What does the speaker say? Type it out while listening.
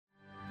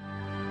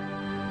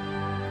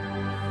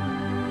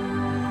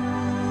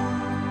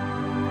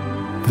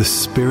The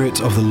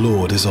Spirit of the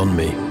Lord is on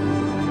me,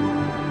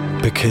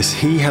 because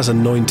he has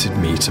anointed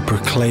me to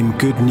proclaim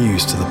good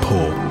news to the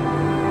poor.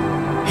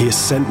 He has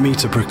sent me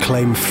to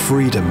proclaim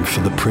freedom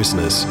for the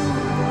prisoners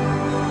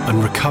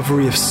and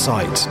recovery of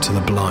sight to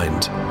the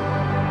blind,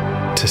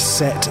 to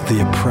set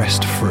the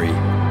oppressed free,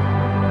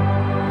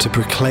 to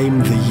proclaim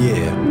the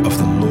year of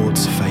the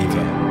Lord's favor,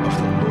 of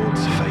the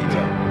Lord's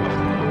favor, of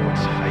the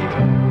Lord's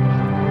favor.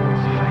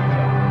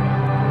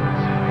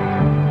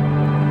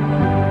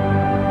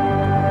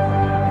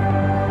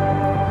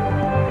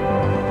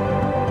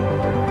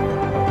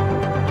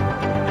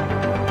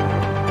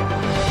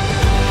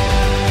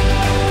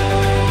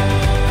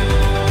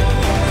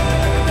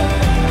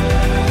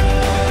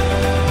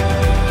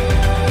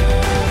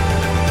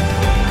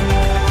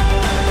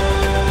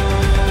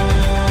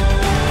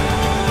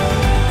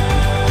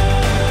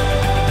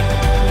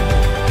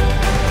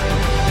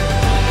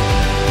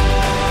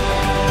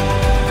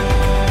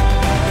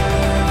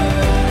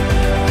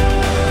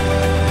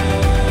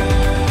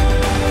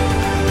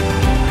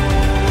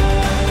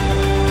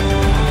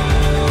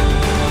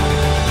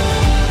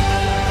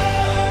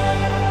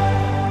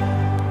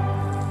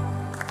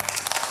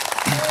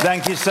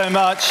 Thank you so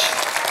much.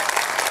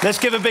 Let's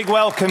give a big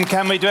welcome,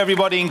 can we, to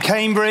everybody in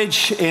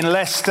Cambridge, in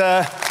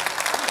Leicester,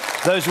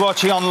 those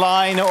watching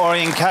online or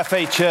in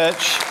Cafe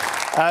Church.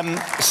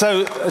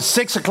 So at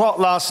 6 o'clock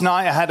last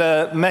night, I had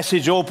a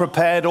message all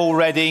prepared, all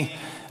ready,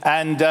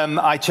 and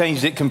I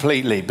changed it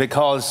completely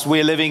because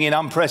we're living in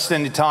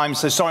unprecedented times.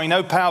 So sorry,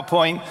 no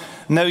PowerPoint,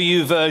 no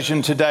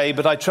YouVersion today,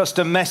 but I trust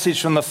a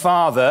message from the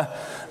Father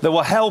that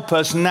will help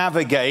us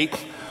navigate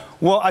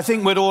what I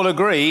think we'd all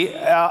agree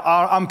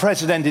are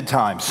unprecedented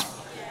times.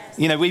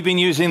 You know, we've been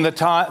using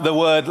the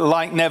word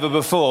like never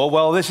before.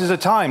 Well, this is a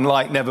time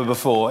like never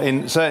before,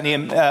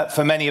 certainly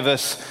for many of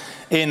us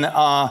in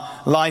our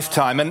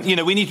lifetime. And, you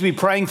know, we need to be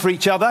praying for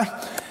each other.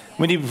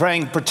 We need to be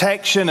praying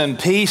protection and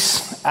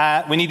peace.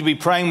 We need to be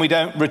praying we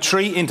don't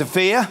retreat into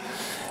fear.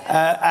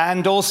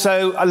 And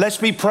also, let's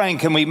be praying,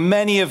 can we?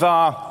 Many of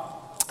our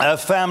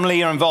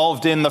family are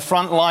involved in the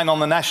front line on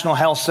the National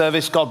Health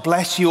Service. God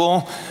bless you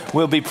all.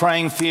 We'll be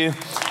praying for you.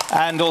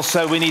 And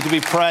also we need to be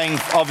praying,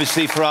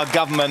 obviously, for our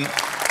government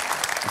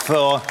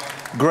for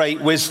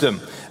great wisdom.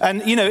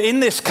 And, you know,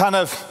 in this kind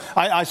of,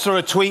 I saw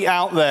a tweet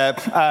out there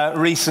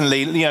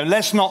recently, you know,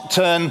 let's not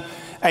turn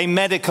a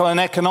medical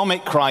and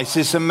economic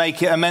crisis and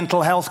make it a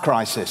mental health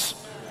crisis.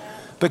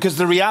 Because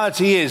the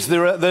reality is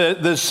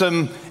there's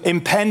some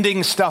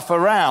impending stuff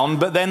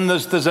around, but then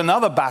there's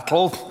another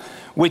battle,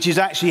 which is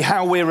actually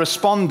how we're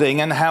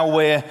responding and how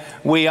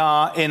we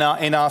are in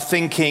our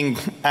thinking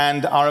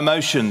and our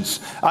emotions.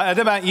 I don't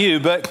know about you,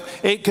 but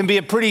it can be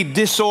a pretty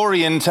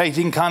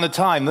disorientating kind of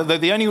time.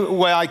 The only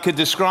way I could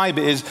describe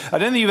it is, I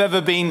don't think you've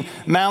ever been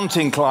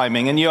mountain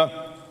climbing, and you're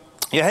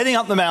heading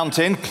up the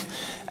mountain,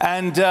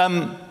 and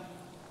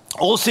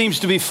all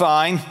seems to be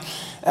fine.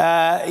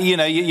 You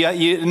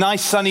know,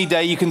 nice sunny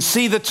day, you can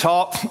see the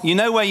top, you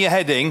know where you're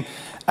heading,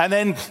 and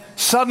then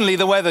suddenly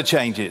the weather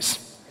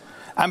changes.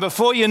 And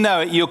before you know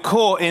it, you're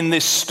caught in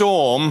this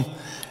storm,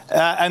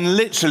 and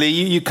literally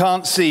you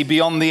can't see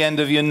beyond the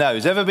end of your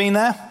nose. Ever been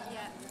there? Yeah.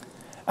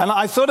 And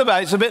I thought about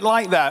it, it's a bit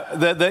like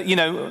that, you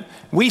know,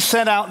 we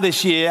set out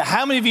this year.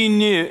 How many of you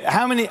knew,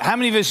 how many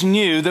of us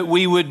knew that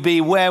we would be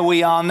where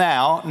we are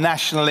now,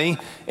 nationally,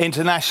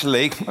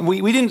 internationally?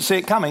 We didn't see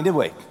it coming, did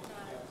we?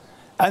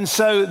 And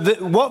so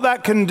what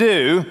that can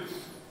do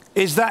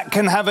is that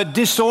can have a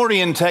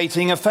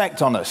disorientating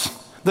effect on us.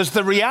 There's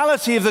the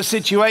reality of the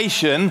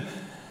situation,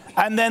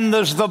 and then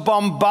there's the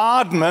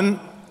bombardment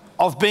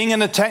of being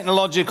in a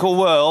technological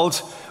world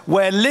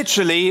where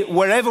literally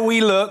wherever we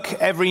look,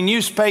 every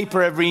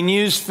newspaper, every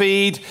news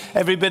feed,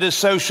 every bit of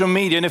social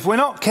media, and if we're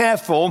not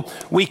careful,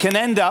 we can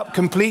end up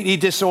completely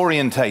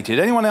disorientated.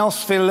 Anyone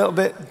else feel a little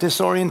bit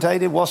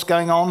disorientated? What's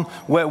going on?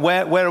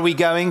 Where are we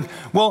going?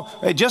 Well,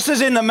 just as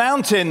in the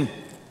mountain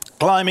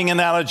climbing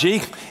analogy,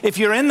 if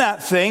you're in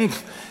that thing,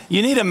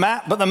 you need a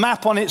map, but the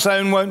map on its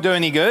own won't do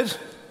any good.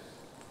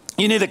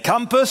 You need a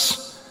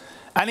compass.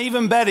 And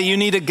even better, you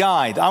need a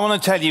guide. I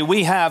want to tell you,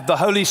 we have the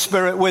Holy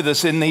Spirit with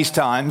us in these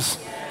times.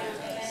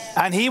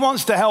 And he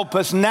wants to help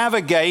us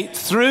navigate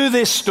through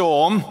this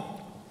storm,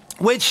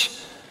 which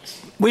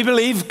we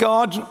believe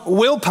God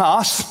will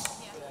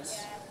pass.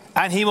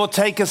 And he will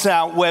take us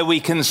out where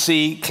we can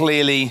see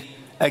clearly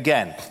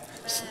again.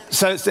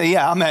 So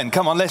yeah, amen.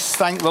 Come on, let's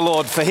thank the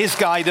Lord for his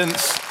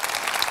guidance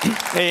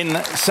in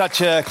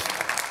such a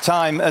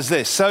time as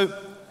this. So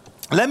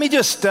let me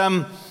just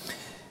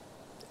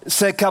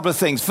say a couple of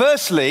things.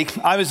 Firstly,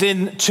 I was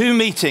in two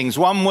meetings.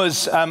 One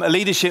was a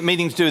leadership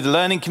meeting to do with the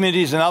learning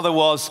communities, another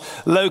was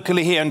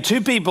locally here. And two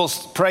people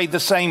prayed the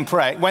same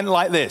prayer. It went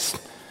like this: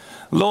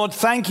 Lord,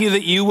 thank you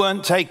that you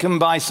weren't taken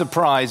by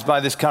surprise by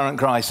this current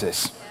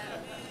crisis.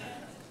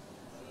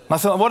 And I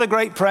thought, what a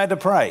great prayer to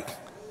pray.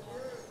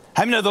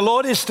 How many know the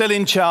Lord is still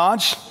in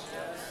charge?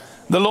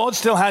 The Lord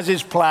still has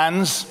his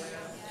plans.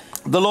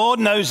 The Lord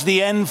knows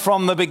the end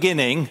from the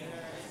beginning.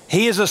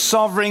 He is a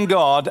sovereign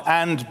God,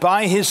 and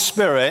by his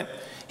Spirit,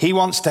 he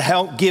wants to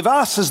help give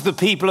us as the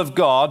people of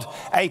God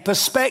a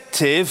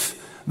perspective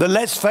that,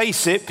 let's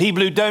face it,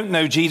 people who don't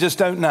know Jesus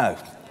don't know.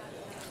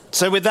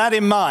 So with that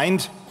in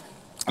mind,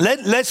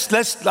 let's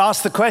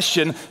ask the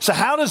question, so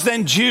how does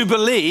then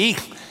Jubilee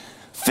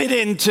fit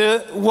into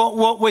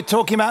what we're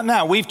talking about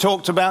now? We've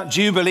talked about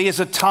Jubilee as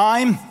a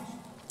time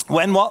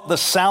when the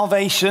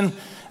salvation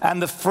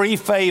and the free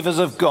favors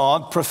of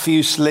God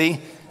profusely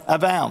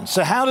abound.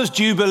 So how does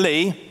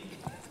Jubilee,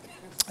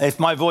 if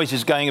my voice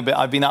is going a bit,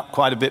 I've been up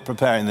quite a bit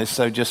preparing this,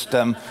 so just,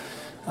 I'm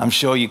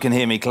sure you can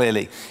hear me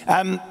clearly.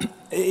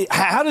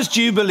 How does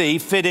Jubilee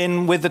fit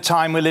in with the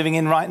time we're living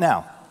in right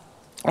now?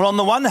 Well, on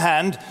the one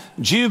hand,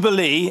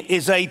 Jubilee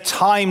is a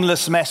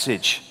timeless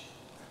message.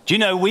 Do you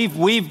know,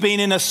 we've been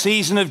in a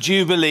season of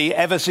Jubilee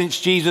ever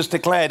since Jesus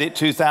declared it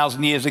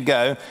 2,000 years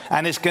ago,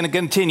 and it's going to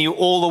continue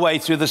all the way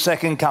through the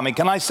second coming.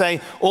 Can I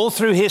say, all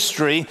through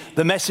history,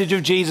 the message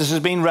of Jesus has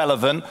been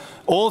relevant.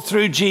 All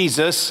through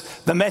Jesus,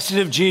 the message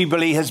of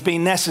Jubilee has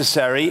been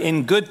necessary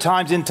in good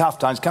times, in tough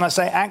times. Can I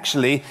say,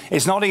 actually,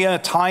 it's not a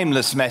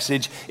timeless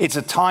message, it's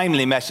a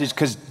timely message,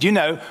 because, you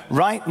know,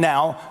 right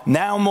now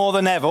more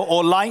than ever,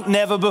 or like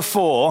never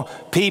before,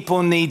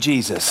 people need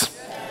Jesus.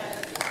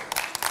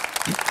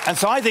 And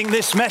so I think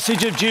this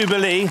message of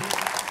Jubilee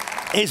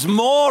is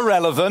more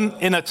relevant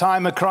in a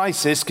time of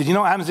crisis, because you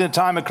know what happens in a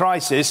time of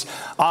crisis?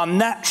 Our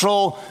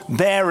natural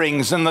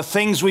bearings and the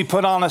things we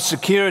put on as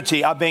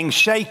security are being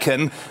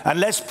shaken, and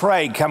let's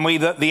pray, can we,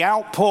 that the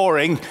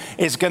outpouring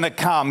is going to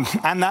come,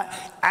 and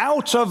that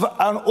out of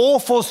an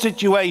awful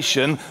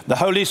situation, the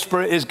Holy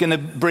Spirit is going to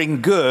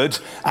bring good,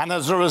 and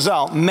as a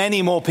result,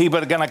 many more people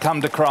are going to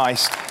come to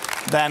Christ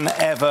than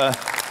ever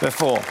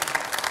before.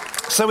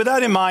 So with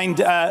that in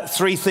mind,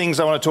 three things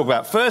I want to talk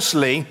about.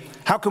 Firstly,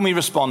 how can we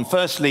respond?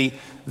 Firstly,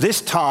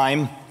 this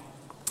time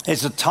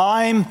is a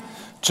time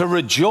to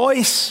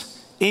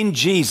rejoice in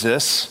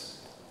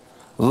Jesus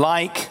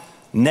like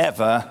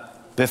never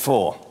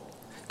before.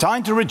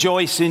 Time to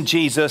rejoice in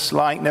Jesus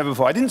like never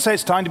before. I didn't say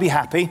it's time to be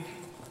happy.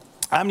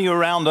 How many of you were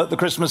around at the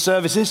Christmas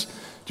services? Do you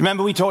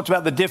remember we talked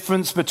about the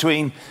difference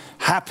between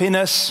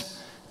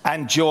happiness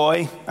and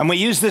joy? And we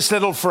use this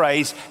little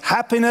phrase,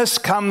 happiness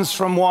comes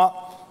from what?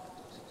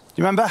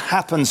 Do you remember?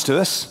 Happens to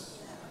us.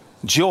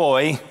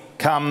 Joy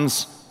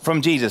comes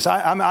from Jesus.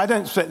 I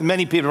don't expect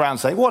many people around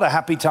say, what a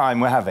happy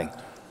time we're having.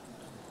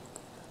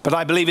 But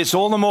I believe it's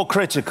all the more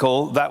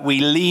critical that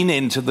we lean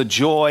into the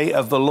joy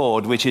of the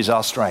Lord, which is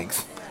our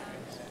strength.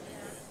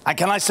 And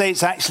can I say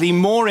it's actually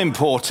more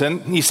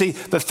important? You see,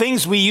 the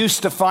things we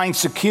used to find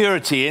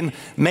security in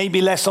may be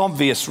less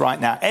obvious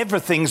right now.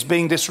 Everything's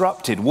being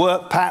disrupted.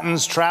 Work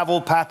patterns, travel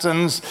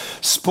patterns,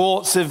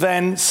 sports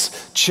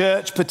events,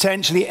 church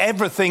potentially,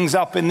 everything's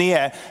up in the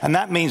air. And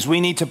that means we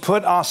need to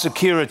put our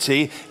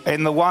security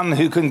in the one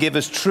who can give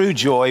us true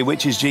joy,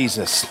 which is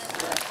Jesus.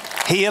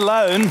 He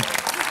alone.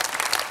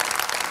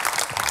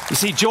 You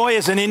see, joy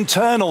is an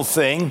internal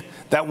thing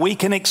that we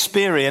can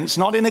experience,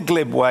 not in a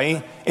glib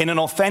way, in an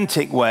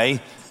authentic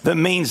way, that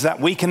means that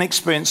we can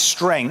experience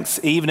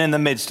strength even in the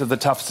midst of the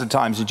toughest of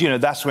times. And you know,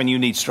 that's when you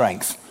need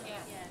strength.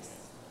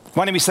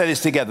 Why don't we say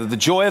this together? The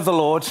joy of the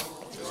Lord,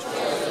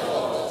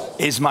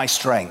 is my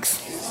strength.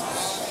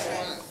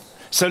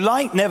 So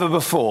like never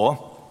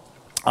before,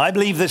 I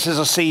believe this is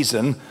a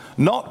season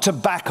not to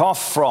back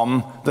off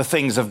from the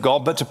things of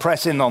God, but to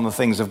press in on the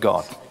things of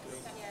God.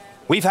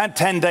 We've had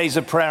 10 days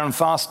of prayer and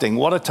fasting.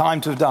 What a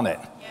time to have done it.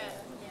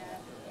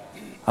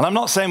 And I'm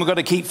not saying we've got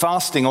to keep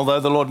fasting, although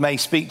the Lord may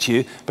speak to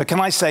you, but can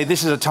I say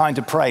this is a time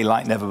to pray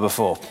like never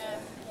before.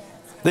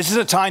 This is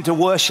a time to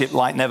worship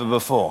like never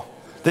before.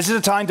 This is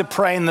a time to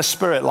pray in the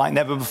Spirit like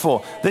never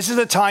before. This is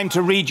a time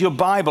to read your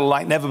Bible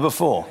like never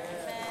before.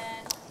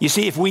 You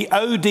see, if we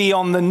OD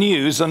on the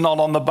news and not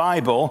on the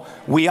Bible,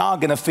 we are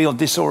going to feel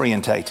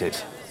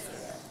disorientated.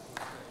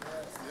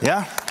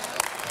 Yeah?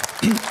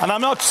 And I'm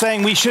not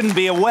saying we shouldn't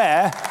be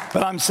aware,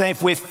 but I'm saying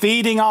if we're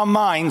feeding our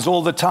minds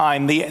all the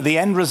time, the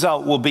end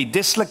result will be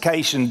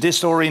dislocation,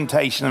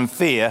 disorientation, and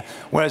fear,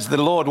 whereas the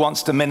Lord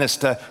wants to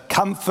minister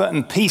comfort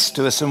and peace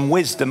to us and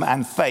wisdom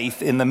and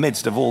faith in the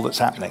midst of all that's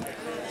happening.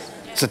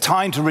 It's a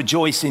time to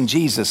rejoice in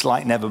Jesus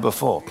like never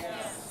before.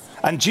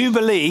 And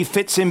Jubilee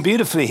fits in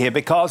beautifully here,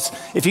 because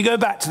if you go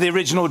back to the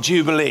original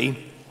Jubilee,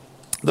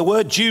 the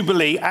word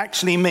Jubilee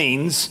actually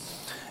means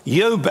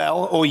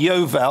Yobel or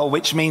Yovel,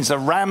 which means a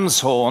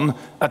ram's horn,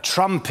 a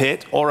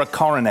trumpet, or a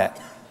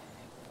coronet.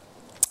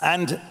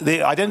 And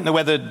I don't know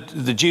whether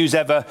the Jews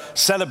ever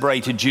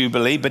celebrated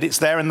Jubilee, but it's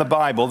there in the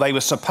Bible. They were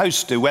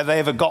supposed to. Whether they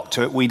ever got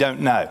to it, we don't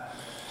know.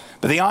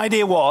 But the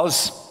idea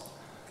was,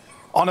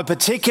 on a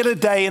particular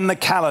day in the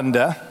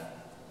calendar,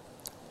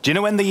 do you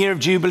know when the year of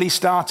Jubilee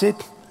started?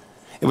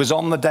 It was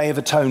on the Day of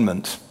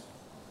Atonement.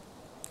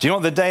 Do you know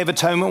what the Day of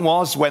Atonement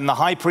was? When the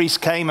high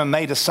priest came and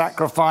made a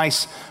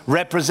sacrifice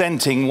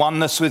representing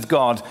oneness with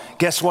God.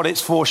 Guess what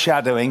it's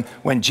foreshadowing?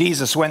 When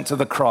Jesus went to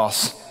the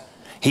cross,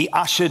 he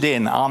ushered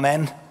in,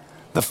 amen,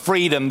 the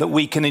freedom that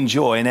we can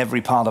enjoy in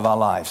every part of our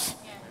lives.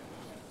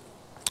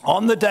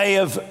 On the day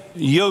of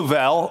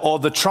Yovel, or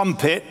the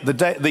trumpet,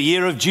 the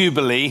year of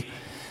Jubilee,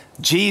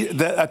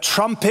 a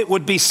trumpet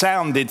would be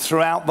sounded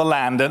throughout the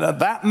land. And at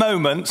that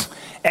moment,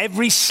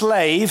 every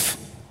slave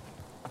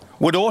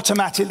would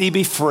automatically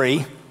be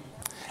free,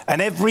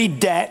 and every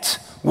debt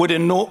would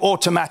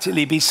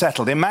automatically be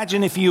settled.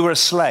 Imagine if you were a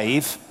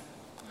slave.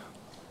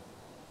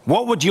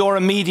 What would your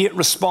immediate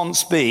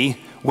response be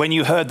when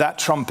you heard that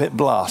trumpet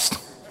blast?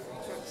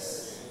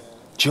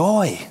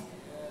 Joy.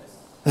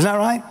 Isn't that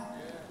right?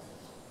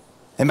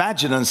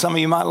 Imagine, and some of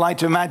you might like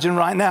to imagine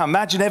right now,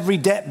 imagine every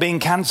debt being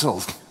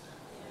cancelled.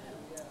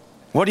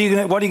 What are you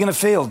going to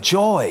feel?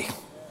 Joy.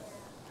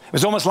 It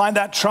was almost like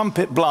that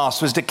trumpet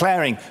blast was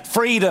declaring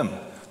freedom,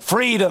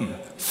 freedom,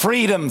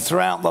 freedom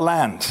throughout the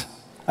land.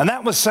 And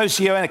that was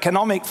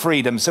socioeconomic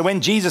freedom. So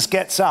when Jesus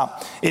gets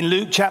up in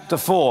Luke chapter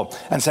 4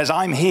 and says,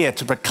 I'm here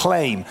to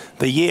proclaim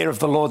the year of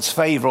the Lord's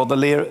favor, or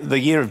the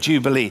year of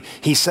Jubilee,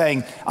 he's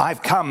saying,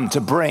 I've come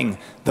to bring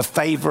the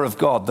favor of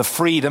God, the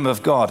freedom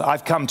of God.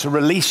 I've come to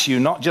release you,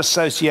 not just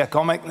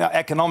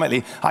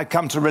socioeconomically, I've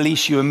come to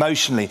release you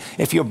emotionally.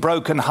 If you're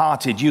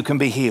brokenhearted, you can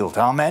be healed.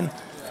 Amen.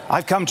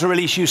 I've come to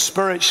release you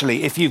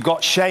spiritually. If you've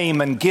got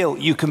shame and guilt,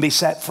 you can be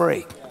set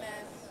free.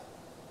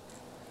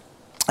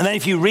 And then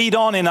if you read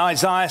on in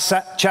Isaiah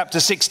chapter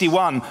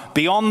 61,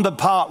 beyond the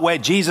part where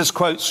Jesus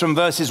quotes from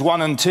verses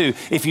 1 and 2,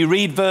 if you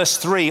read verse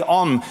 3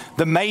 on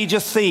the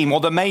major theme, or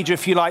the major,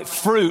 if you like,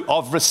 fruit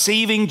of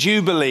receiving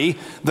Jubilee,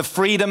 the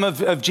freedom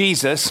of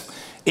Jesus,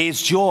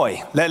 is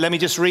joy. Let me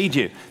just read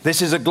you.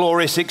 This is a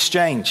glorious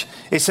exchange.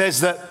 It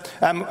says that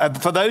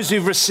for those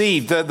who've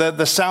received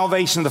the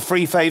salvation, the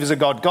free favors of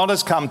God, God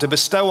has come to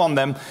bestow on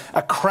them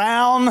a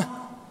crown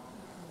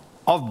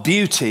of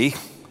beauty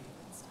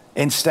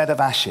instead of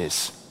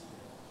ashes.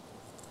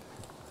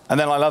 And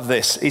then I love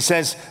this. He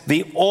says,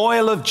 the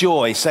oil of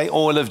joy, say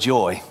oil of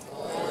joy.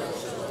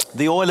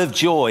 The oil of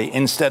joy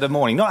instead of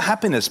mourning. Not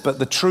happiness, but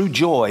the true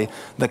joy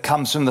that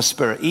comes from the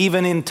Spirit.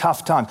 Even in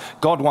tough times,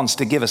 God wants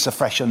to give us a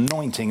fresh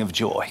anointing of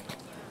joy.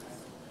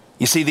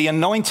 You see, the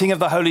anointing of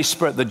the Holy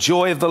Spirit, the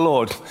joy of the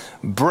Lord,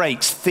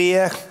 breaks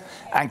fear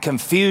and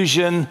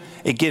confusion.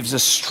 It gives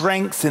us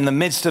strength in the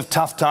midst of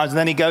tough times. And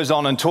then he goes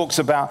on and talks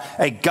about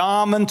a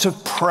garment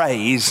of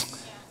praise.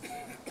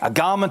 A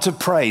garment of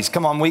praise.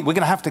 Come on, we're going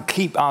to have to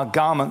keep our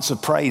garments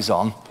of praise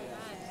on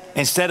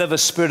instead of a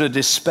spirit of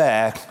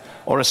despair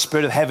or a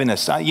spirit of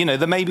heaviness. You know,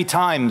 there may be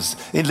times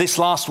in this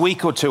last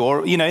week or two,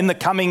 or, you know, in the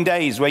coming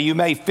days where you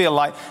may feel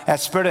like a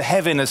spirit of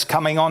heaviness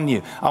coming on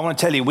you. I want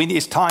to tell you,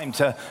 it's time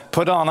to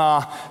put on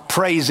our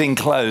praising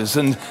clothes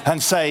and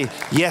say,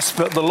 yes,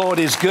 but the Lord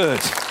is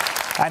good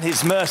and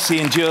his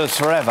mercy endures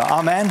forever.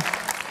 Amen.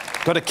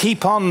 Got to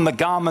keep on the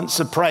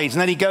garments of praise.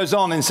 And then he goes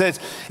on and says,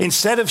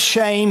 instead of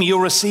shame, you'll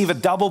receive a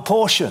double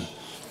portion.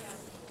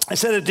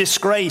 Instead of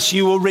disgrace,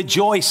 you will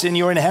rejoice in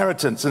your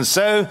inheritance. And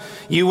so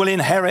you will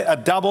inherit a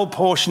double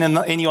portion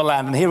in your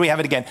land. And here we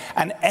have it again.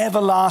 An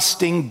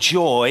everlasting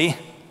joy.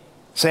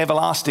 Say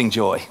everlasting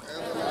joy.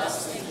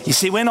 Everlasting. You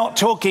see, we're not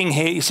talking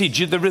here. You see,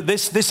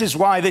 this is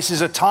why this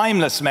is a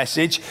timeless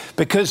message,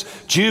 because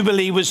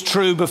Jubilee was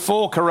true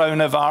before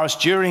coronavirus,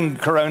 during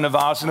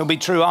coronavirus, and it'll be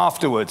true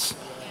afterwards.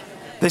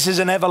 This is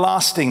an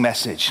everlasting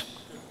message.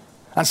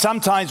 And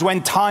sometimes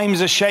when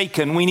times are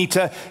shaken, we need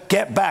to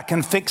get back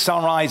and fix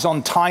our eyes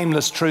on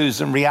timeless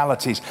truths and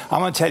realities. I'm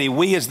going to tell you,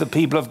 we as the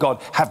people of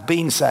God have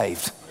been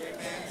saved.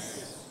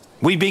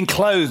 We've been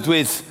clothed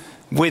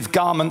with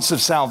garments of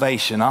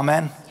salvation.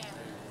 Amen.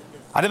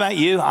 I don't know about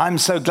you. I'm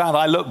so glad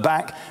I look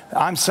back.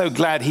 I'm so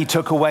glad he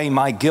took away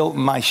my guilt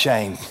and my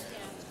shame.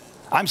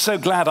 I'm so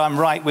glad I'm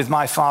right with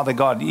my Father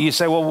God. You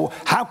say, well,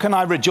 how can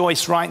I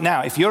rejoice right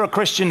now? If you're a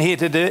Christian here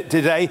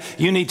today,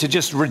 you need to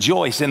just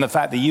rejoice in the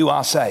fact that you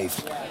are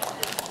saved.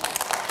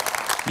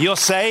 You're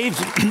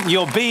saved,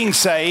 you're being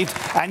saved,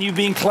 and you've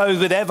been clothed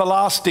with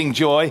everlasting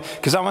joy.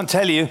 Because I want to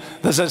tell you,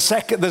 there's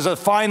a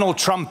final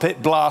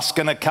trumpet blast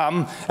going to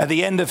come at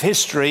the end of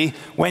history.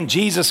 When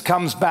Jesus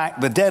comes back,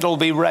 the dead will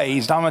be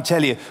raised. I want to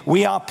tell you,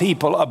 we are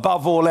people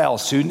above all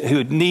else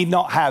who need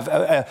not have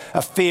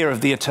a fear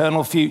of the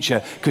eternal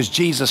future, because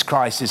Jesus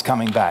Christ is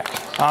coming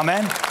back.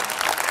 Amen.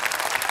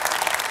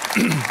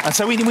 And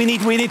so we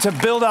need to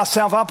build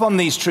ourselves up on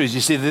these truths.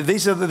 You see,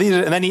 these are,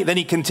 and then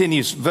he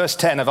continues, verse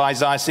 10 of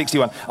Isaiah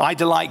 61. I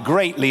delight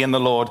greatly in the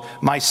Lord.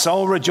 My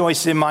soul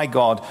rejoices in my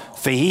God,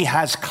 for he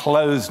has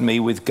clothed me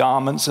with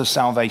garments of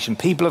salvation.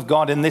 People of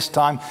God, in this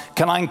time,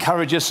 can I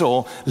encourage us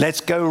all?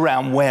 Let's go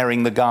around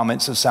wearing the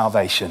garments of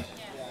salvation.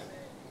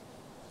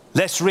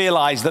 Let's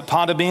realize that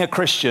part of being a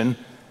Christian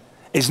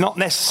is not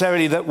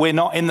necessarily that we're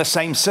not in the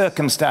same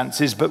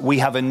circumstances, but we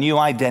have a new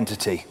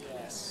identity.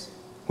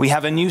 We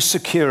have a new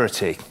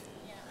security,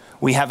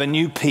 we have a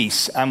new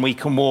peace, and we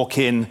can walk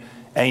in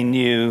a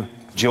new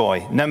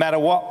joy. No matter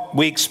what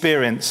we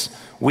experience,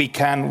 we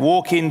can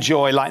walk in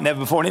joy like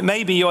never before. And it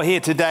may be you're here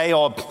today,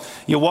 or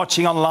you're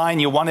watching online,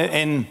 you're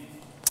in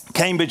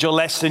Cambridge or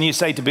Leicester, and you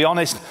say, to be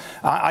honest,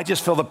 I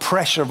just feel the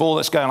pressure of all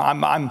that's going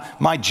on.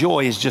 My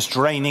joy is just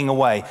draining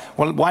away.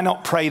 Well, why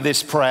not pray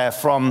this prayer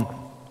from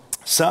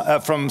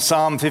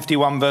Psalm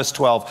 51, verse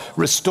 12?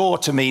 Restore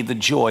to me the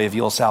joy of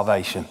your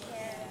salvation.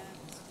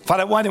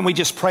 Father, why don't we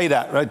just pray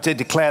that, right, to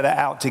declare that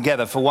out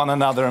together for one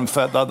another and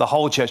for the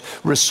whole church?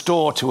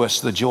 Restore to us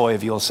the joy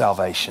of your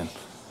salvation.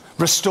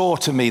 Restore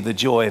to me the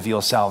joy of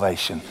your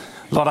salvation.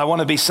 Lord, I want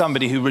to be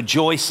somebody who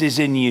rejoices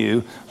in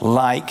you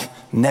like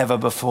never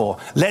before.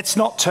 Let's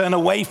not turn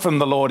away from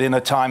the Lord in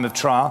a time of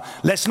trial.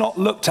 Let's not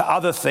look to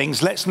other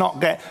things. Let's not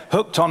get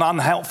hooked on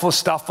unhelpful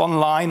stuff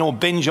online or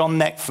binge on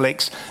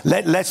Netflix.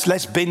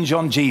 Let's binge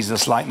on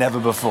Jesus like never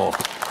before.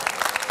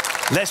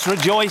 Let's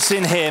rejoice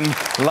in him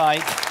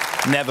like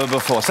never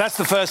before. So that's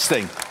the first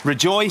thing.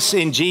 Rejoice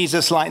in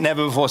Jesus like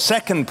never before.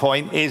 Second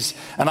point is,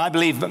 and I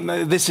believe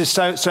this is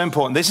so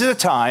important, this is a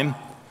time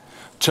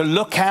to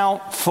look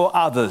out for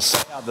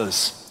others.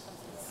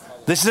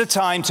 This is a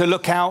time to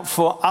look out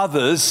for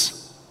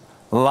others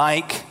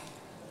like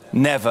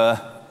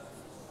never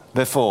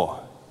before.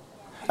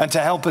 And to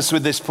help us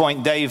with this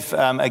point, Dave,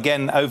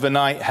 again,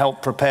 overnight,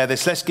 helped prepare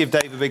this. Let's give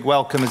Dave a big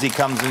welcome as he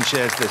comes and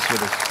shares this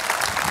with us.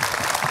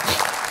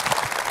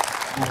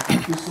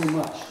 Thank you so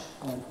much.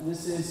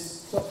 This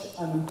is such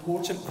an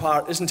important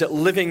part, isn't it?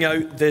 Living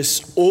out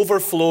this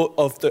overflow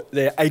of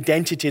the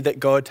identity that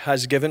God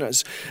has given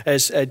us.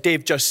 As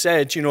Dave just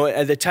said, you know,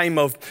 at the time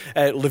of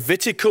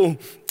Levitical,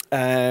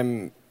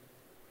 what's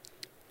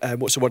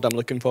the word I'm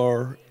looking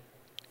for?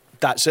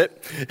 That's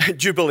it,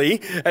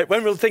 Jubilee.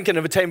 When we're thinking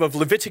of a time of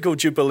Levitical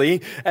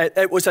Jubilee,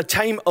 it was a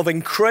time of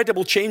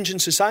incredible change in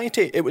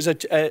society. It was a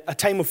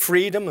time of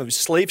freedom. It was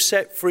slaves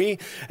set free.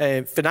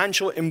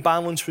 Financial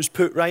imbalance was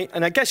put right.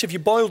 And I guess if you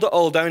boiled it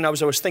all down, I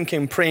was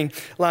thinking, praying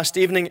last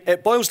evening,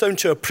 it boils down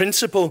to a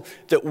principle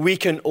that we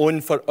can own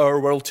for our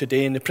world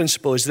today. And the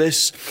principle is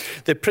this.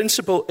 The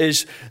principle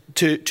is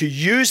to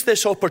use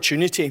this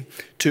opportunity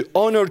to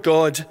honor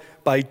God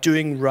by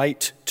doing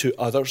right to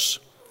others.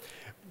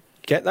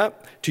 Get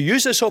that? To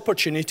use this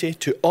opportunity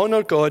to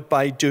honor God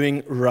by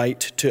doing right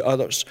to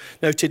others.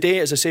 Now today,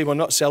 as I say, we're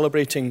not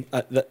celebrating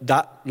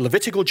that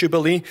Levitical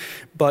Jubilee,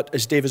 but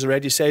as Dave has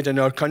already said, in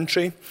our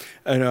country,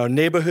 in our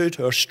neighbourhood,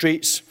 our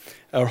streets,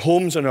 our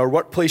homes and our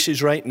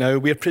workplaces right now,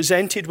 we are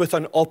presented with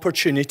an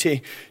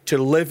opportunity to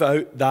live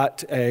out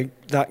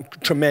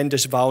that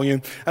tremendous value.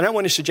 And I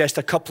want to suggest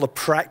a couple of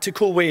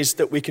practical ways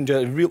that we can do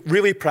it,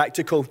 really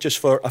practical, just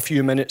for a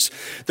few minutes.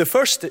 The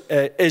first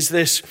is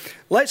this: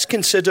 let's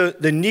consider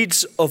the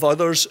needs of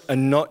others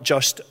and not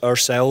just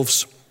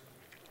ourselves.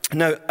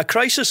 Now, a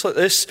crisis like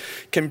this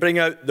can bring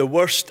out the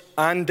worst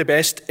and the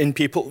best in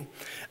people.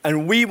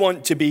 And we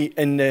want to be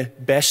in the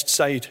best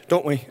side,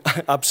 don't we?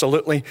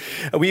 Absolutely.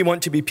 We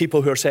want to be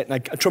people who are setting a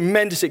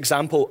tremendous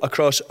example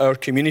across our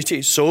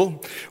community.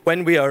 So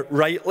when we are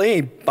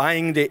rightly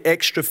buying the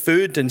extra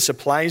food and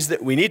supplies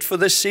that we need for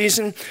this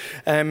season,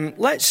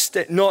 let's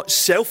not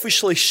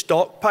selfishly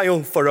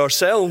stockpile for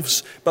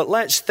ourselves, but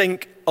let's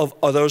think of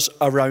others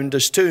around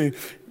us too.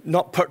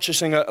 Not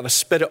purchasing out of a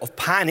spirit of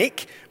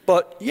panic,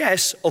 but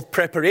yes, of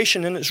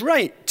preparation, and it's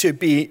right to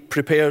be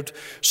prepared.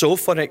 So,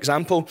 for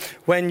example,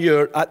 when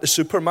you're at the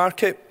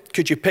supermarket,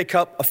 could you pick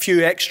up a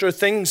few extra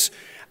things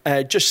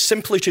just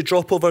simply to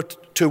drop over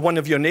to one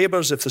of your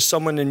neighbours if there's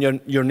someone in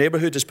your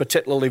neighbourhood is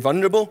particularly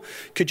vulnerable?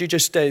 Could you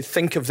just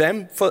think of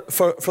them for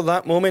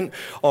that moment?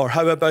 Or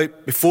how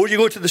about before you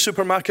go to the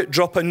supermarket,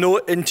 drop a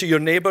note into your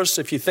neighbours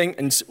if you think,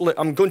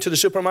 I'm going to the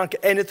supermarket,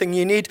 anything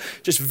you need.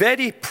 Just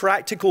very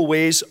practical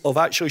ways of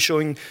actually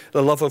showing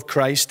the love of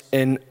Christ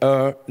in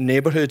our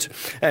neighbourhood.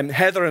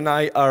 Heather and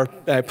I are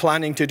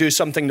planning to do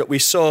something that we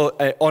saw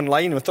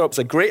online. We thought it was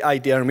a great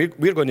idea, and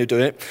we're going to do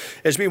it.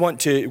 We're going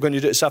to do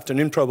it this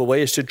afternoon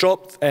probably, is to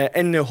drop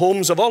in the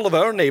homes of all of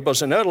our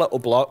neighbours in our little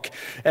block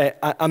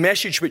a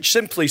message which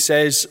simply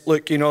says,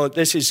 look, you know,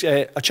 this is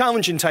a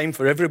challenging time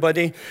for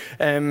everybody.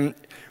 Well,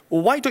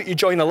 why don't you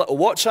join a little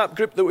WhatsApp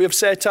group that we have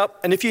set up?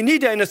 And if you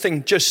need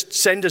anything, just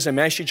send us a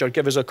message or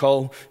give us a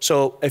call.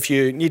 So if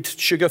you need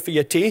sugar for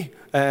your tea,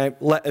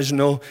 let us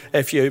know.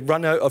 If you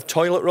run out of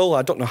toilet roll,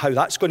 I don't know how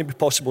that's going to be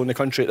possible in the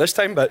country at this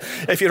time, but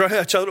if you run out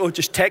of toilet roll,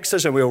 just text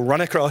us and we'll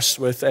run across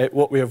with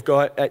what we have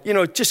got.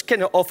 Just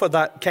kind of offer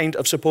that kind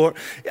of support.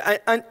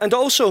 And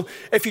also,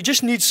 if you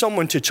just need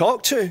someone to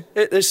talk to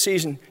this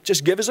season,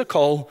 just give us a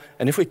call,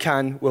 and if we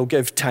can, we'll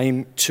give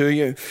time to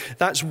you.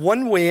 That's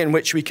one way in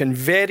which we can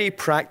very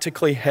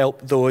practically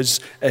help those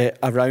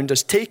around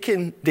us.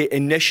 Taking the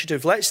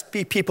initiative. Let's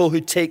be people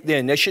who take the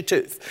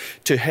initiative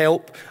to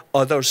help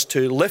others,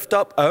 to lift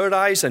up our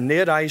eyes and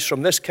their eyes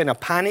from this kind of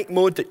panic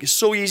mode that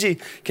so easy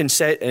can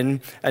set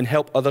in, and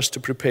help others to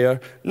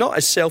prepare, not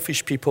as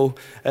selfish people.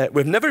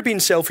 We've never been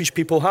selfish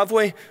people, have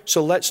we?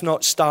 So let's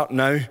not start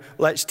now.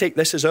 Let's take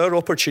this as our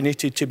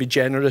opportunity to be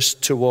generous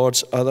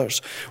towards others.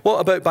 What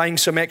about buying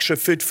some extra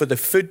food for the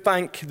food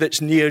bank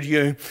that's near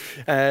you?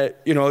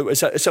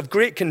 It's of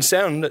great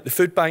concern that the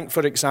food bank,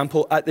 for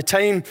example, at the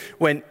time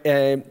when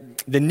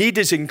the need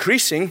is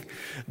increasing,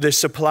 the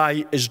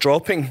supply is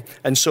dropping.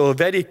 And so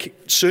very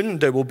soon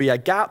there will be a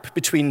gap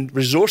between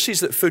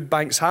resources that food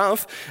banks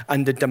have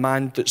and the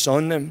demand that's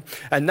on them.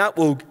 And that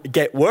will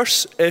get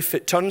worse if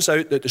it turns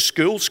out that the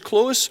schools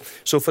close.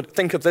 So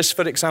think of this,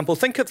 for example.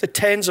 Think of the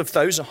tens of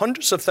thousands,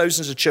 hundreds of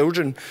thousands of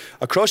children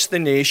across the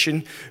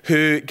nation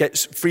who get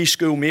free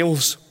school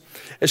meals.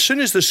 As soon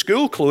as the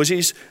school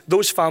closes,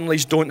 those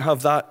families don't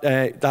have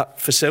that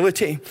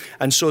facility.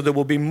 And so there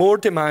will be more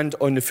demand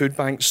on the food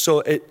banks. So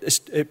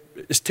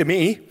it's to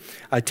me,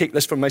 I take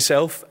this from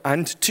myself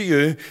and to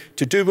you,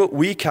 to do what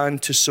we can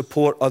to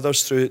support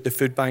others through the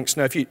food banks.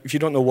 Now, if you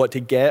don't know what to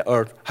get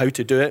or how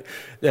to do it,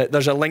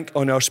 there's a link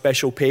on our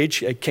special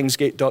page at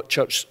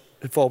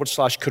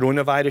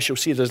kingsgate.church/coronavirus. You'll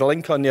see there's a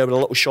link on there with a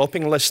little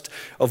shopping list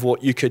of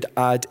what you could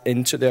add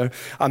into there.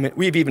 I mean,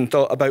 we've even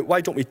thought about,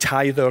 why don't we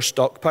tithe our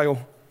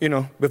stockpile? You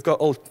know, we've got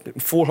all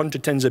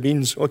 400 tins of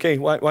beans. Okay,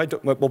 why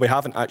don't, well, we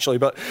haven't actually,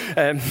 but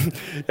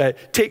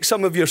take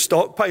some of your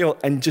stockpile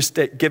and just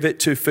give it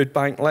to food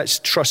bank. Let's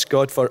trust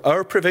God for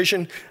our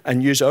provision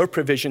and use our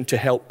provision to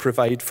help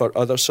provide for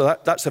others. So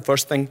that's the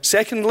first thing.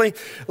 Secondly,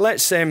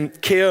 let's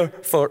care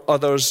for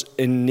others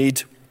in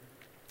need.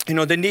 You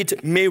know, the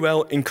need may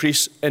well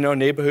increase in our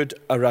neighbourhood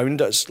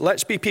around us.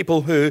 Let's be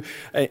people who,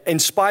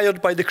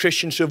 inspired by the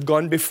Christians who have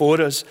gone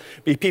before us,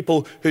 be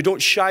people who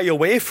don't shy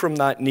away from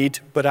that need,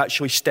 but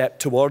actually step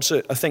towards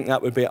it. I think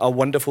that would be a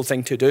wonderful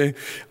thing to do.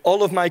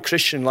 All of my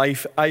Christian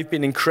life, I've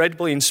been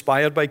incredibly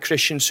inspired by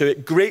Christians who,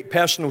 at great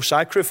personal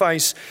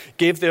sacrifice,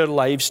 gave their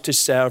lives to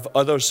serve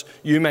others.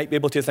 You might be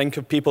able to think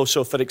of people,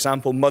 so for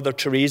example, Mother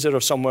Teresa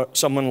or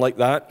someone like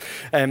that.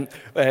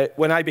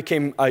 When I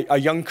became a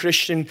young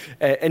Christian,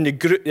 in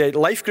the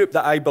life group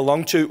that I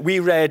belong to, we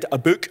read a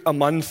book a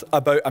month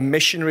about a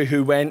missionary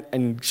who went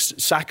and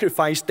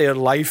sacrificed their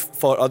life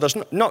for others,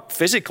 not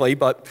physically,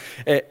 but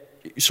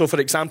so for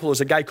example,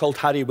 there's a guy called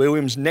Harry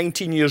Williams,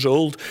 19 years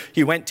old.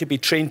 He went to be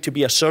trained to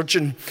be a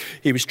surgeon.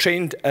 He was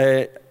trained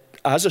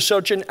as a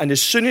surgeon, and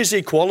as soon as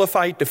he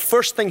qualified, the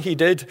first thing he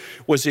did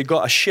was he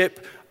got a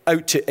ship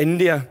out to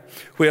India,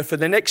 where for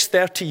the next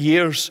 30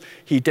 years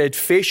he did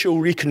facial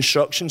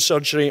reconstruction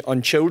surgery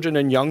on children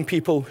and young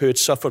people who had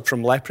suffered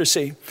from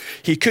leprosy.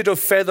 He could have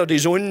feathered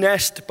his own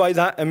nest by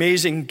that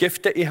amazing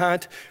gift that he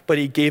had, but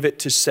he gave it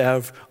to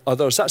serve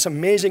others. That's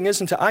amazing,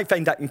 isn't it? I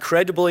find that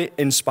incredibly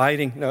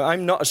inspiring. Now,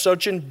 I'm not a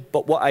surgeon,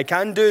 but what I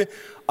can do,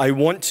 I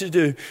want to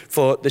do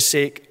for the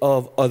sake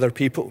of other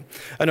people.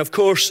 And of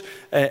course,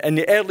 in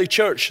the early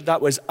church, that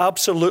was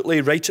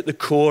absolutely right at the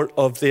core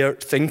of their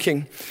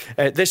thinking.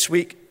 This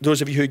week,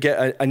 those of you who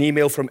get an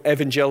email from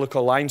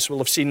Evangelical Alliance will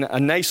have seen a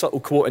nice little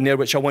quote in there,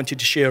 which I wanted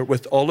to share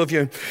with all of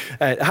you.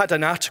 It had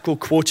an article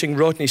quoting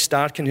Rodney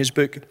Stark in his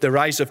book, The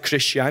Rise of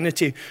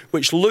Christianity,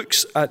 which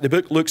looks at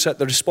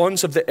the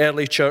response of the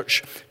early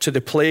church to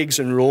the plagues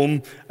in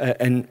Rome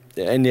in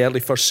the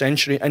early first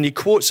century. And he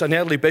quotes an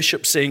early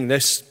bishop saying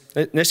this.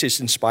 This is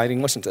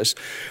inspiring. Listen to this.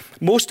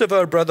 Most of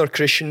our brother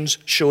Christians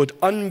showed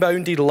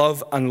unbounded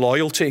love and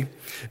loyalty,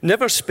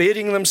 never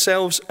sparing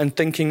themselves and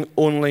thinking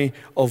only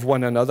of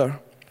one another.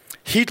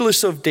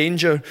 Heedless of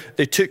danger,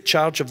 they took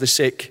charge of the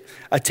sick,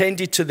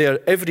 attended to their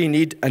every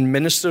need and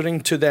ministering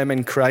to them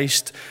in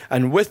Christ,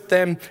 and with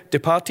them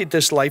departed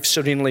this life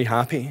serenely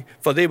happy,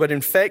 for they were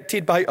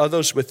infected by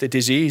others with the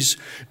disease,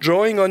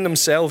 drawing on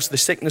themselves the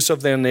sickness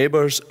of their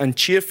neighbours and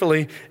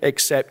cheerfully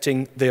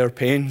accepting their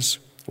pains.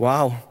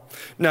 Wow.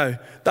 Now,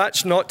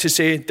 that's not to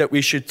say that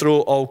we should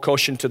throw all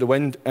caution to the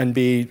wind and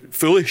be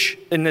foolish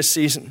in this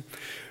season.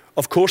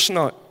 Of course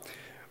not.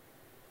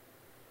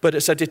 But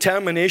it's a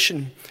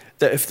determination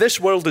that if this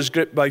world is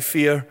gripped by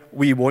fear,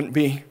 we won't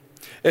be.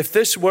 If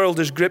this world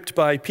is gripped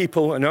by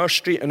people in our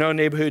street, in our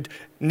neighbourhood,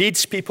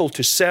 needs people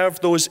to serve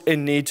those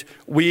in need,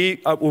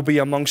 we will be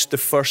amongst the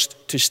first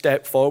to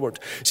step forward.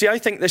 See, I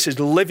think this is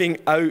living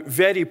out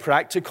very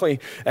practically.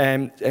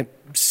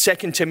 2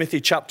 Timothy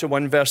chapter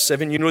 1, verse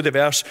 7, you know the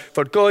verse,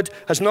 for God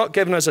has not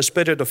given us a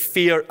spirit of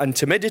fear and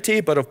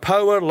timidity, but of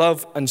power,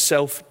 love, and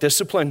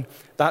self-discipline.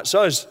 That's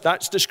us.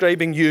 That's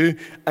describing you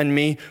and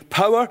me.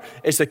 Power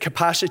is the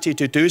capacity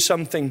to do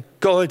something.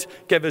 God,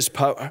 give us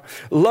power.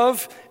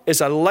 Love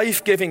is a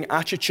life-giving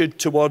attitude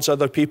towards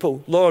other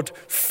people. Lord,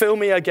 fill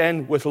me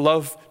again with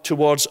love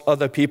towards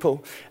other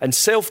people. And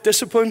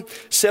self-discipline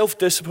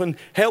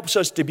helps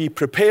us to be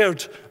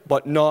prepared,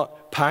 but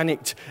not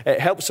panicked. It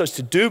helps us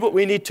to do what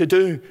we need to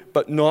do,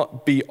 but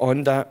not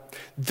beyond that.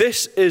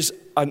 This is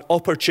an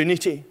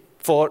opportunity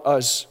for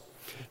us.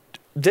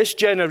 This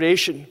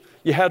generation,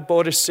 you heard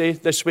Boris say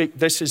this week,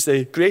 this is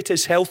the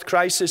greatest health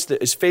crisis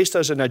that has faced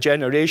us in a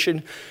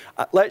generation.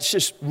 Let's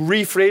just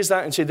rephrase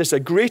that and say this is the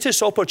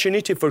greatest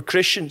opportunity for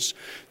Christians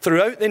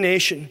throughout the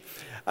nation,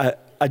 a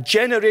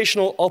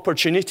generational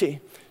opportunity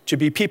to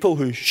be people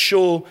who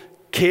show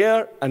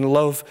care and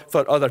love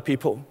for other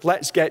people.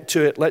 Let's get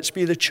to it. Let's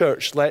be the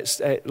church.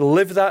 Let's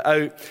live that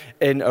out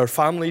in our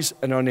families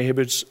and our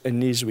neighbours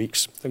in these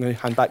weeks. I'm going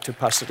to hand back to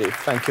Pastor Dave.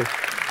 Thank you.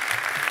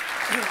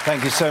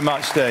 Thank you so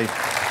much, Dave.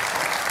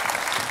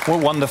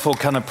 What wonderful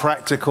kind of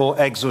practical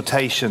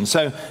exhortation.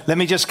 So let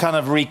me just kind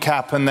of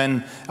recap, and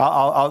then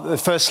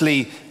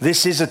firstly,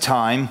 this is a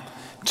time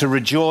to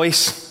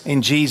rejoice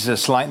in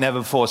Jesus like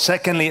never before.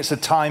 Secondly, it's a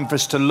time for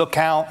us to look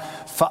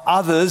out for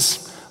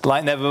others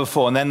like never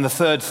before. And then the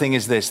third thing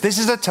is this. This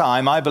is a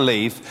time, I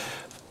believe,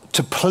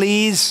 to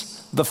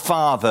please the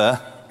Father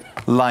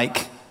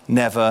like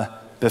never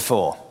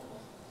before.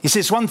 You see,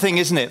 it's one thing,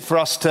 isn't it, for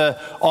us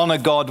to honor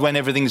God when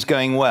everything's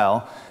going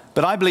well.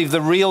 But I believe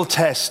the real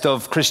test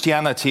of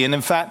Christianity, and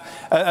in fact,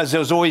 as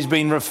has always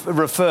been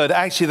referred,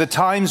 actually the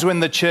times when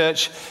the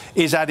church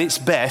is at its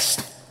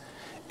best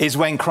is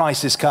when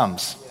crisis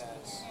comes.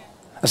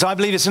 So I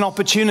believe it's an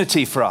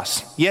opportunity for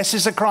us. Yes,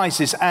 it's a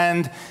crisis,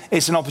 and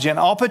it's an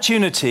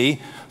opportunity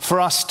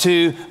for us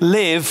to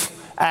live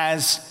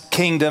as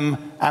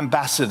kingdom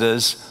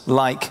ambassadors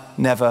like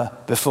never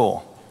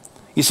before.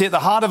 You see, at the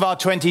heart of our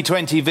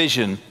 2020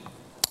 vision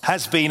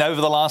has been,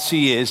 over the last few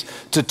years,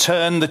 to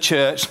turn the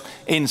church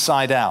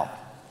inside out.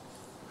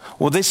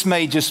 Well, this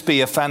may just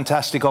be a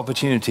fantastic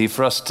opportunity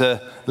for us to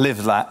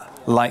live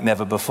that like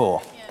never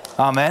before.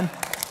 Amen.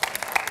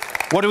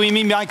 What do we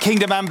mean by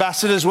kingdom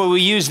ambassadors? Well,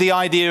 we use the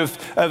idea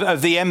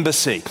of the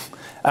embassy.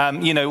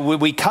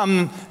 We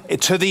come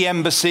to the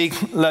embassy,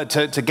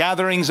 to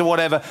gatherings or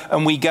whatever,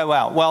 and we go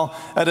out. Well,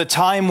 at a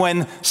time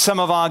when some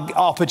of our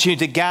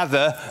opportunity to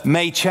gather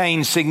may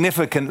change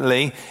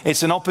significantly,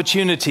 it's an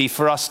opportunity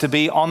for us to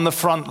be on the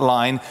front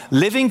line,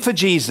 living for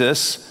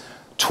Jesus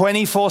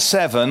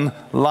 24/7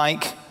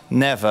 like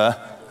never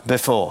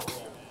before.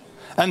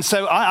 And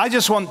so I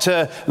just want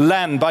to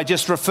land by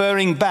just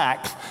referring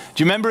back.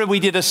 Do you remember we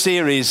did a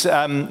series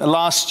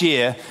last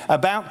year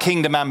about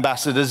kingdom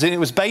ambassadors? And it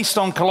was based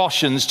on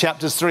Colossians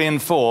chapters 3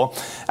 and 4.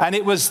 And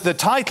the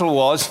title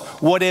was,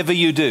 Whatever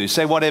You Do.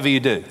 Say, whatever you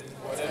do.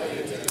 Whatever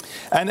you do.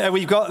 And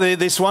we've got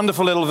this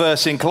wonderful little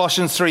verse in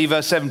Colossians 3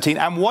 verse 17.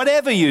 And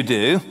whatever you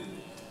do,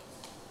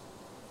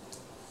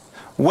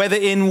 whether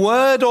in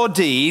word or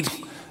deed,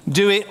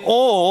 do it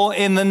all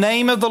in the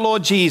name of the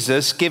Lord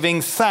Jesus,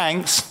 giving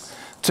thanks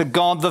to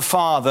God the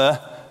Father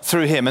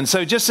through him. And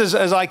so just as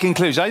I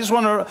conclude, I just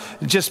want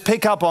to just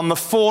pick up on the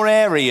 4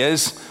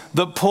 areas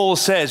that Paul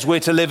says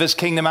we're to live as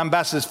kingdom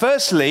ambassadors.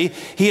 Firstly,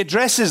 he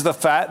addresses the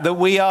fact that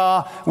we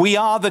are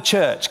the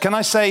church. Can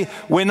I say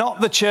we're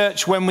not the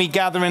church when we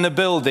gather in a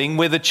building,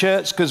 we're the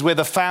church because we're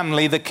the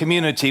family, the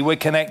community, we're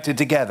connected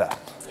together.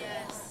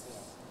 Yes.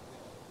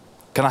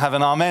 Can I have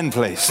an amen,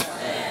 please?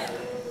 Amen.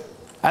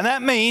 And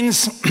that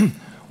means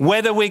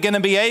whether we're going to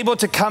be able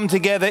to come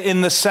together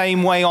in the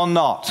same way or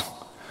not,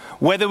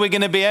 whether we're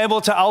going to be able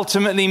to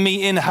ultimately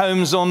meet in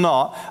homes or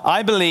not,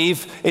 I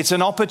believe it's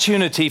an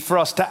opportunity for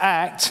us to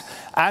act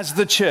as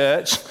the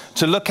church,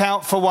 to look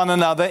out for one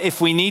another.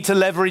 If we need to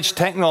leverage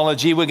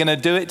technology, we're going to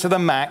do it to the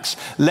max.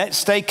 Let's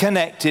stay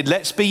connected.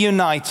 Let's be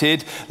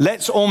united.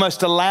 Let's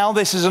almost allow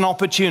this as an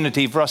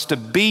opportunity for us to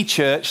be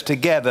church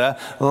together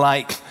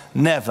like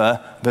never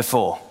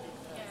before.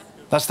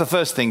 That's the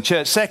first thing,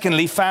 church.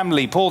 Secondly,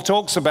 family. Paul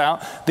talks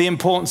about the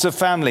importance of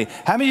family.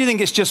 How many of you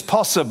think it's just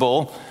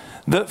possible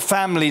that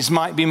families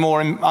might be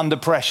more under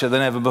pressure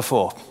than ever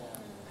before?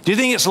 Do you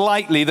think it's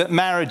likely that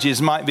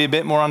marriages might be a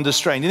bit more under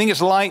strain? Do you think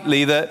it's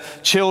likely that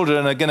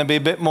children are going to be a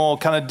bit more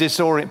kind of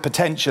disoriented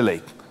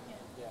potentially?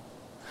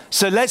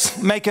 So let's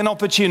make an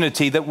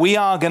opportunity that we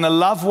are going to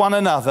love one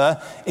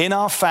another in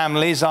our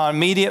families, our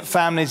immediate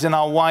families, and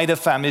our wider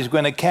families.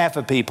 We're going to care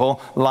for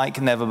people like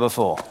never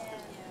before.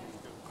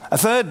 A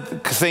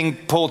third thing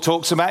Paul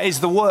talks about is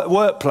the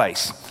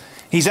workplace.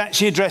 He's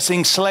actually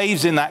addressing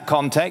slaves in that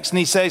context, and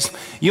he says,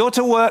 you're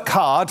to work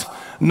hard,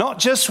 not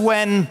just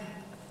when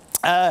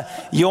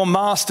your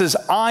master's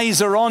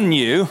eyes are on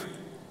you,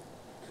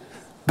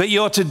 but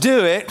you're to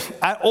do it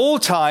at all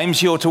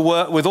times. You're to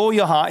work with all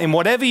your heart in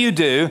whatever you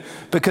do,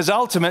 because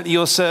ultimately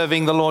you're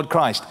serving the Lord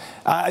Christ.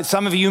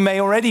 Some of you may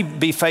already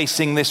be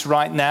facing this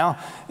right now.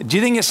 Do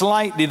you think it's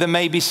likely there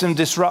may be some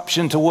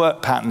disruption to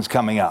work patterns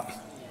coming up?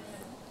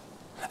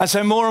 And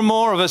so more and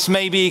more of us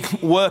may be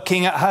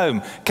working at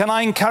home. Can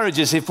I encourage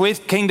us, if we're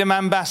kingdom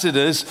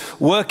ambassadors,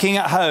 working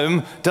at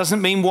home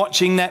doesn't mean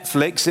watching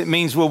Netflix, it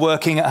means we're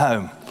working at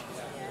home.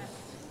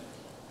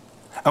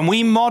 And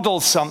we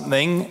model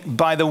something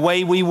by the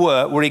way we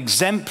work. We're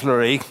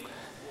exemplary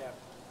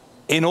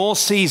in all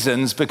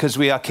seasons because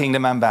we are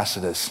kingdom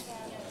ambassadors.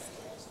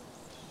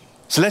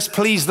 So let's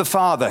please the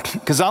Father,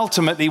 because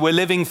ultimately we're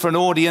living for an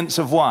audience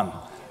of one.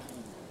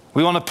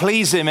 We want to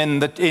please him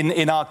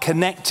in our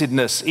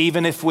connectedness,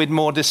 even if we're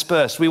more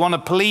dispersed. We want to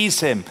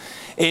please him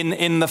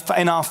in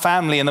our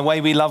family and the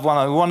way we love one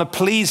another. We want to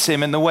please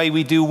him in the way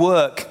we do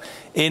work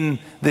in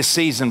this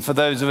season for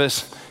those of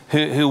us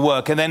who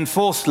work. And then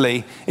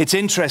fourthly, it's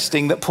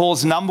interesting that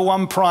Paul's number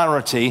one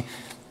priority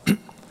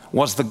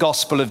was the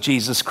gospel of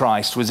Jesus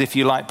Christ, was, if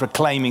you like,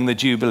 proclaiming the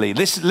Jubilee.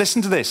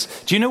 Listen to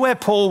this. Do you know where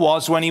Paul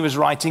was when he was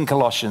writing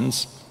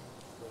Colossians?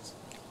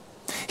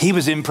 He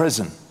was in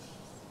prison.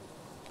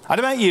 I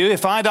don't know about you,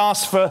 if I'd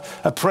asked for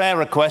a prayer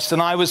request and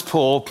I was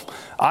Paul,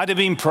 I'd have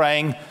been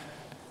praying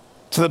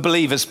to the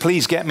believers,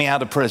 please get me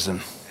out of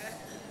prison.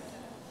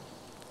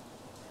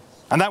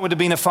 And that would have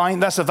been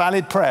that's a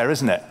valid prayer,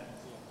 isn't it?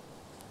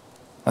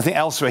 I think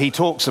elsewhere he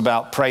talks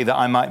about pray that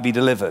I might be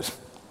delivered.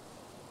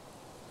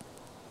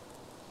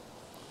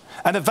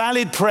 And a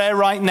valid prayer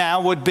right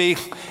now would be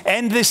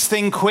end this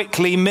thing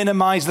quickly,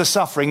 minimize the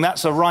suffering.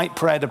 That's a right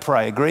prayer to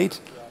pray, agreed?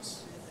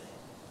 Yes.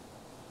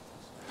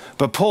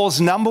 But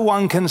Paul's number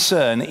one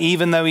concern,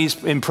 even though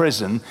he's in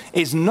prison,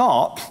 is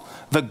not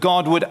that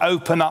God would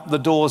open up the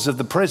doors of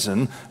the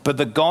prison, but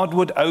that God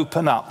would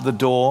open up the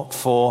door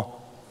for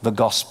the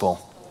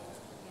gospel.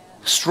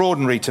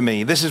 Extraordinary to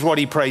me. This is what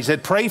he prays. He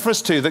said, pray for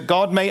us too, that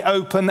God may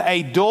open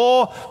a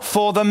door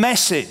for the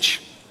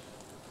message,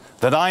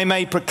 that I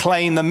may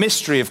proclaim the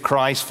mystery of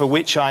Christ for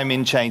which I'm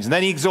in chains. And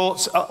then he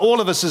exhorts all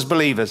of us as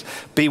believers,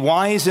 be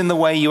wise in the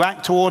way you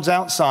act towards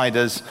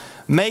outsiders,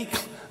 make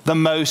the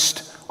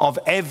most of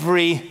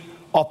every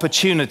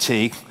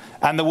opportunity.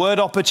 And the word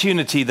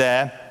opportunity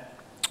there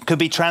could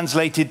be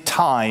translated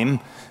time,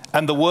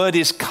 and the word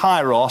is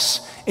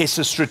kairos. It's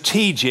a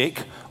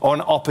strategic or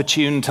an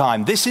opportune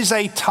time. This is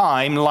a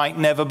time like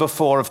never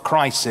before of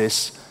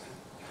crisis.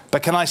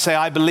 But can I say,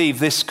 I believe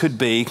this could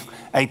be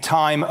a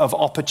time of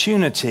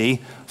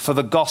opportunity for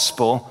the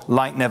gospel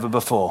like never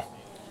before.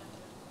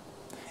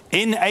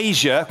 In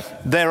Asia,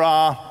 there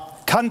are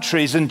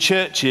countries and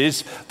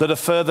churches that are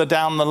further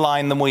down the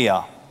line than we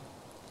are.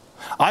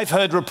 I've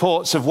heard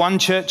reports of one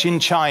church in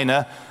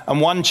China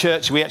and one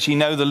church, we actually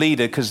know the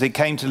leader because they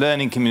came to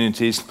learning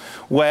communities,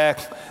 where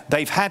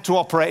they've had to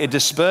operate a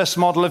dispersed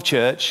model of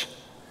church.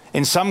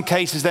 In some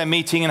cases, they're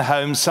meeting in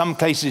homes, some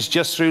cases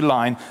just through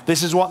line.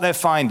 This is what they're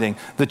finding.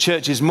 The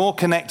church is more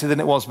connected than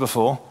it was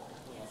before.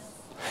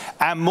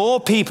 And more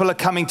people are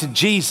coming to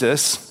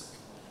Jesus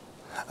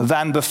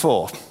than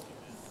before.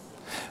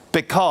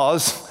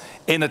 Because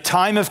in a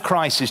time of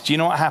crisis, do you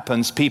know what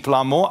happens? People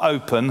are more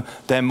open.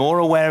 They're more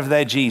aware of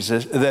their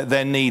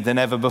need than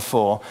ever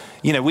before.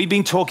 You know, we've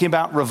been talking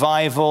about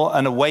revival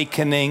and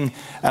awakening.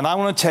 And I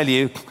want to tell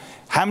you,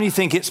 how many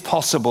think it's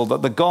possible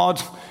that the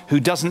God who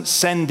doesn't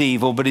send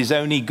evil but is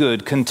only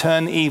good can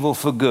turn evil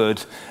for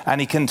good, and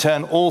he can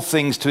turn all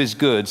things to his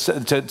good,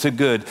 to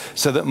good,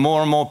 so that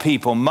more and more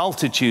people,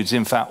 multitudes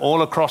in fact,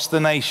 all across the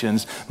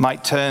nations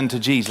might turn to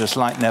Jesus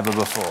like never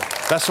before.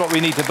 That's what we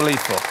need to believe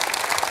for.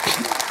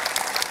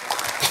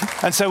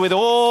 And so with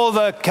all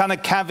the kind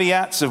of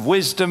caveats of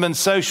wisdom and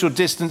social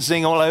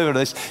distancing all over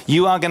this,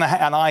 you are going to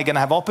and I are going to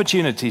have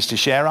opportunities to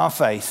share our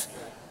faith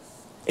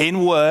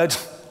in word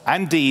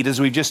and deed,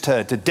 as we've just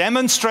heard, to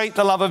demonstrate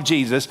the love of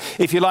Jesus,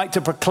 if you like, to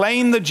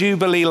proclaim the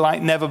Jubilee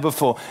like never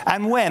before.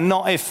 And when,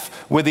 not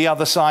if, we're the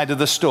other side of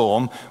the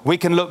storm, we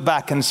can look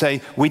back and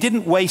say, we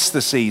didn't waste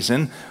the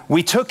season.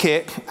 We took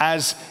it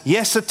as,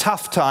 yes, a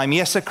tough time,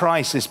 yes, a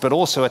crisis, but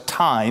also a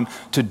time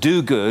to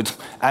do good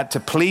and to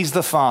please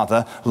the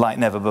Father like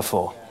never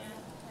before.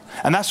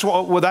 And that's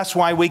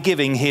why we're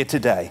giving here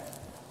today.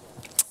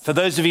 For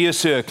those of you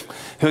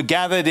who are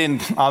gathered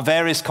in our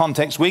various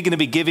contexts, we're going to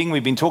be giving.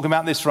 We've been talking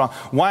about this for a while.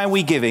 Why are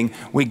we giving?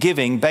 We're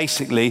giving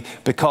basically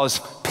because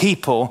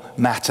people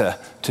matter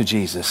to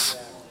Jesus.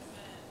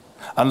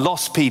 And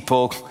lost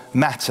people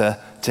matter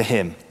to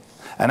him.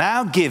 And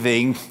our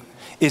giving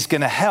is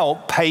going to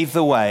help pave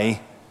the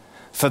way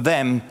for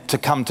them to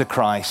come to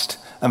Christ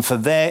and for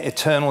their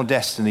eternal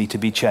destiny to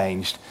be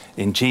changed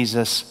in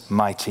Jesus'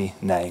 mighty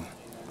name.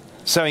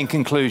 So in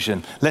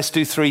conclusion, let's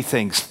do three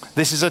things.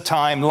 This is a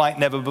time like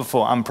never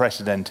before,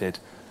 unprecedented.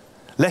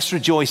 Let's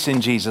rejoice in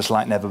Jesus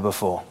like never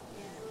before.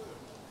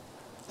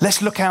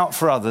 Let's look out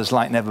for others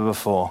like never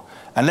before.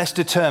 And let's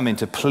determine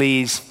to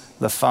please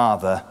the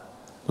Father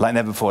like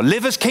never before.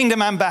 Live as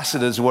kingdom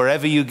ambassadors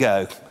wherever you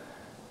go.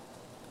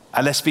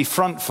 And let's be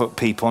front foot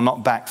people,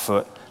 not back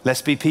foot.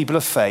 Let's be people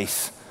of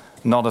faith,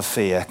 not of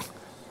fear.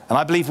 And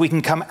I believe we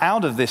can come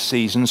out of this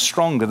season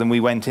stronger than we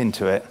went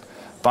into it,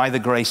 by the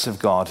grace of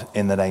God,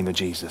 in the name of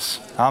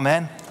Jesus.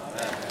 Amen.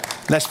 Amen.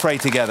 Let's pray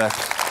together.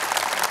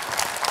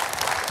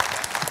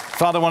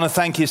 Father, I want to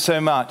thank you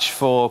so much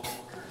for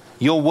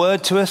your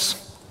word to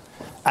us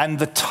and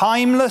the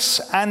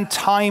timeless and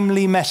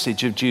timely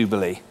message of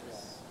Jubilee.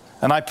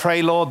 And I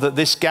pray, Lord, that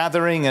this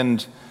gathering,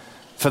 and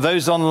for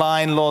those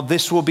online, Lord,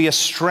 this will be a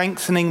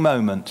strengthening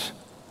moment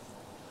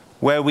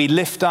where we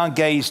lift our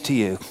gaze to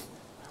you.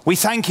 We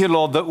thank you,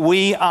 Lord, that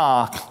we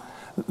are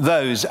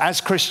those as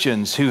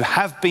Christians who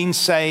have been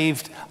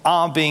saved,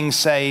 are being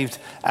saved,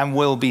 and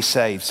will be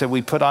saved. So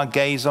we put our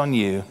gaze on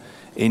you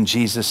in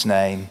Jesus'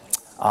 name.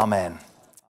 Amen.